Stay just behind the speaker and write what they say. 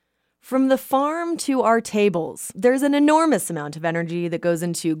From the farm to our tables, there's an enormous amount of energy that goes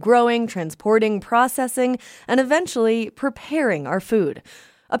into growing, transporting, processing, and eventually preparing our food.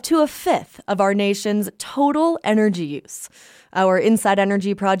 Up to a fifth of our nation's total energy use. Our Inside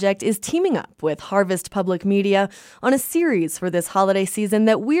Energy project is teaming up with Harvest Public Media on a series for this holiday season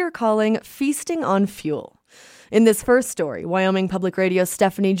that we're calling Feasting on Fuel. In this first story, Wyoming Public Radio's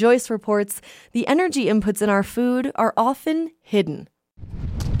Stephanie Joyce reports the energy inputs in our food are often hidden.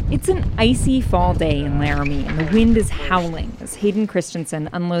 It's an icy fall day in Laramie, and the wind is howling as Hayden Christensen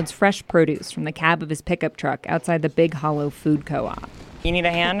unloads fresh produce from the cab of his pickup truck outside the Big Hollow Food Co-op. You need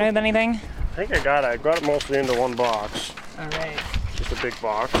a hand with anything? I think I got it. I got it mostly into one box. All right. Just a big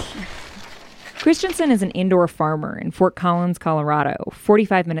box. Christensen is an indoor farmer in Fort Collins, Colorado,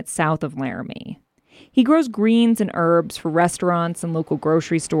 45 minutes south of Laramie. He grows greens and herbs for restaurants and local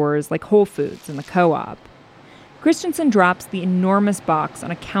grocery stores like Whole Foods and the Co-op. Christensen drops the enormous box on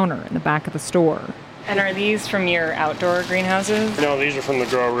a counter in the back of the store. And are these from your outdoor greenhouses? No, these are from the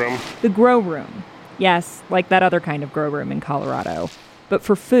grow room. The grow room. Yes, like that other kind of grow room in Colorado, but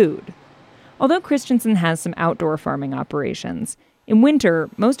for food. Although Christensen has some outdoor farming operations, in winter,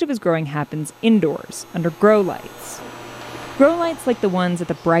 most of his growing happens indoors, under grow lights. Grow lights like the ones at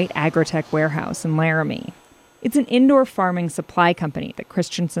the Bright Agritech warehouse in Laramie. It's an indoor farming supply company that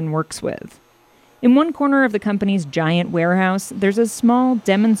Christensen works with. In one corner of the company's giant warehouse, there's a small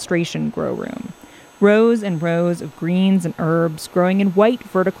demonstration grow room. Rows and rows of greens and herbs growing in white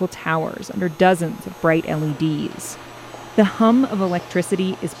vertical towers under dozens of bright LEDs. The hum of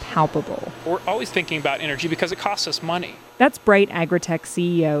electricity is palpable. We're always thinking about energy because it costs us money. That's Bright Agritech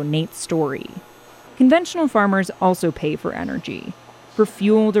CEO Nate Story. Conventional farmers also pay for energy. For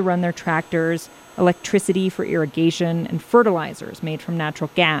fuel to run their tractors, electricity for irrigation, and fertilizers made from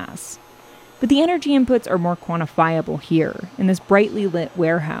natural gas. But the energy inputs are more quantifiable here, in this brightly lit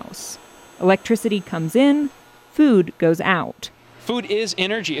warehouse. Electricity comes in, food goes out. Food is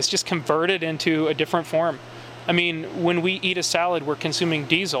energy. It's just converted into a different form. I mean, when we eat a salad, we're consuming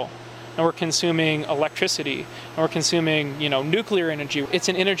diesel, and we're consuming electricity, and we're consuming, nuclear energy. It's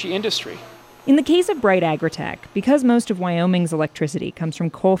an energy industry. In the case of Bright Agritech, because most of Wyoming's electricity comes from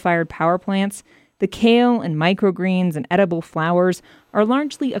coal-fired power plants, the kale and microgreens and edible flowers are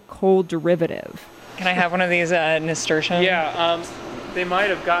largely a coal derivative. Can I have one of these nasturtium? Yeah, they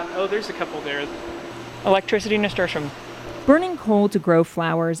might have gotten... there's a couple there. Electricity nasturtium. Burning coal to grow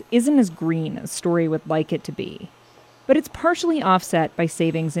flowers isn't as green as Story would like it to be. But it's partially offset by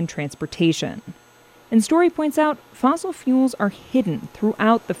savings in transportation. And Story points out fossil fuels are hidden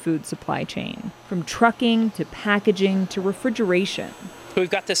throughout the food supply chain, from trucking to packaging to refrigeration. We've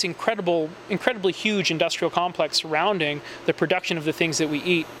got this incredibly huge industrial complex surrounding the production of the things that we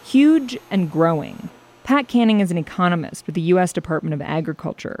eat. Huge and growing. Pat Canning is an economist with the U.S. Department of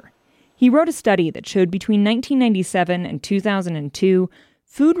Agriculture. He wrote a study that showed between 1997 and 2002,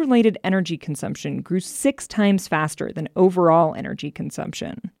 food-related energy consumption grew 6 times faster than overall energy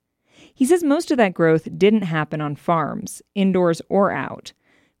consumption. He says most of that growth didn't happen on farms, indoors or out,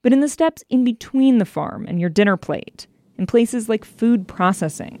 but in the steps in between the farm and your dinner plate, in places like food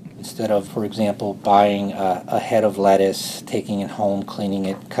processing. Instead of, for example, buying a head of lettuce, taking it home, cleaning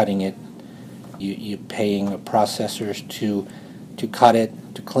it, cutting it, you're paying processors to cut it,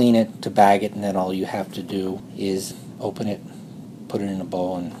 to clean it, to bag it, and then all you have to do is open it, put it in a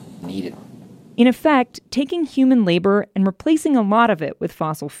bowl, and eat it. In effect, taking human labor and replacing a lot of it with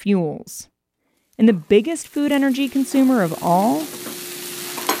fossil fuels. And the biggest food energy consumer of all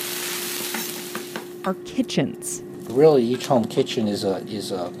are kitchens. Really, each home kitchen is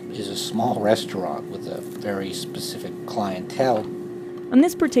a small restaurant with a very specific clientele. On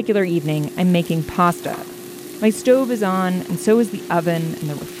this particular evening, I'm making pasta. My stove is on, and so is the oven and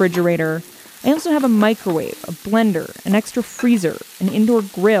the refrigerator. I also have a microwave, a blender, an extra freezer, an indoor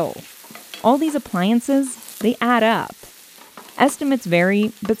grill. All these appliances, they add up. Estimates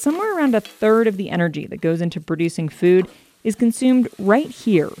vary, but somewhere around a third of the energy that goes into producing food is consumed right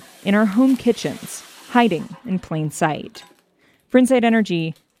here in our home kitchens, hiding in plain sight. For Inside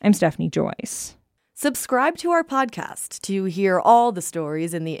Energy, I'm Stephanie Joyce. Subscribe to our podcast to hear all the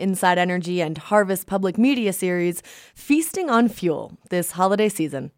stories in the Inside Energy and Harvest Public Media series, Feasting on Fuel, this holiday season.